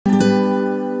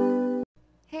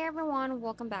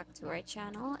welcome back to our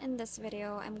channel. In this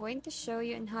video, I'm going to show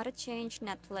you on how to change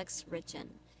Netflix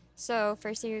region. So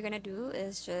first thing you're going to do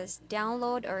is just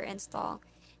download or install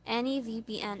any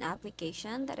VPN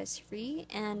application that is free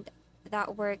and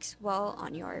that works well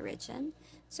on your region.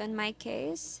 So in my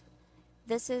case,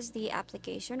 this is the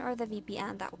application or the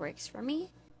VPN that works for me.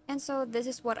 And so this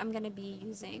is what I'm going to be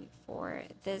using for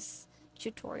this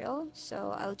tutorial.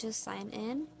 So I'll just sign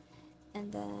in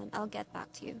and then I'll get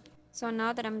back to you. So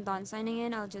now that I'm done signing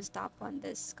in, I'll just tap on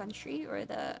this country or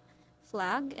the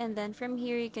flag, and then from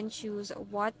here you can choose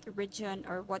what region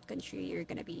or what country you're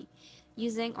gonna be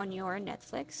using on your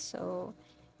Netflix. So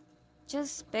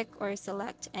just pick or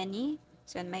select any.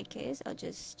 So in my case, I'll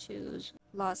just choose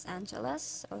Los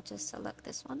Angeles. I'll just select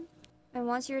this one. And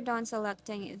once you're done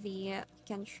selecting the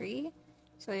country,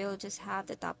 so you'll just have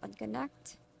to tap on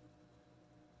connect.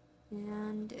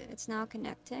 And it's now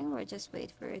connecting. We'll just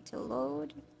wait for it to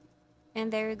load.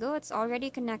 And there you go, it's already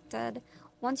connected.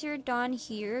 Once you're done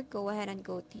here, go ahead and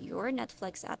go to your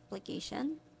Netflix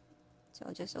application. So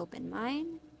I'll just open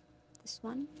mine, this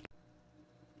one.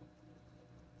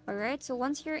 Alright, so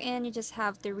once you're in, you just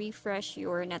have to refresh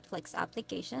your Netflix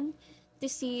application to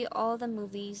see all the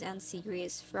movies and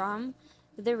series from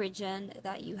the region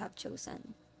that you have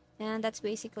chosen. And that's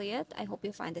basically it. I hope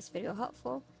you find this video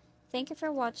helpful. Thank you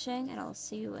for watching, and I'll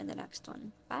see you in the next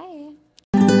one. Bye!